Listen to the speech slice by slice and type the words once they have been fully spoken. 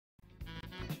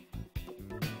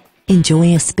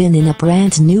Enjoy a spin in a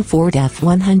brand new Ford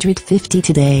F-150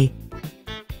 today.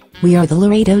 We are the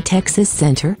Laredo, Texas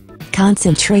Center,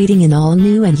 concentrating in all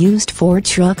new and used Ford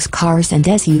trucks, cars and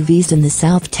SUVs in the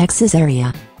South Texas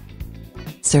area.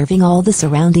 Serving all the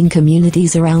surrounding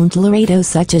communities around Laredo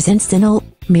such as Encino,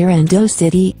 Mirando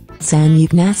City, San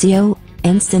Ignacio,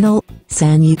 Encino,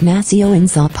 San Ignacio and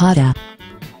Zapata.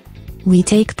 We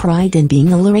take pride in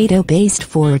being a Laredo-based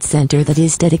Ford center that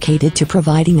is dedicated to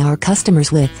providing our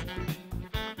customers with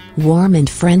warm and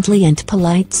friendly and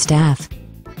polite staff,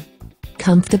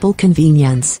 comfortable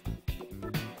convenience,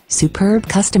 superb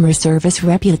customer service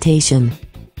reputation.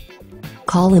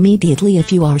 Call immediately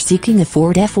if you are seeking a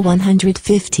Ford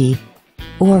F-150,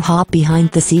 or hop behind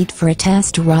the seat for a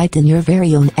test ride in your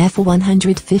very own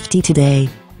F-150 today.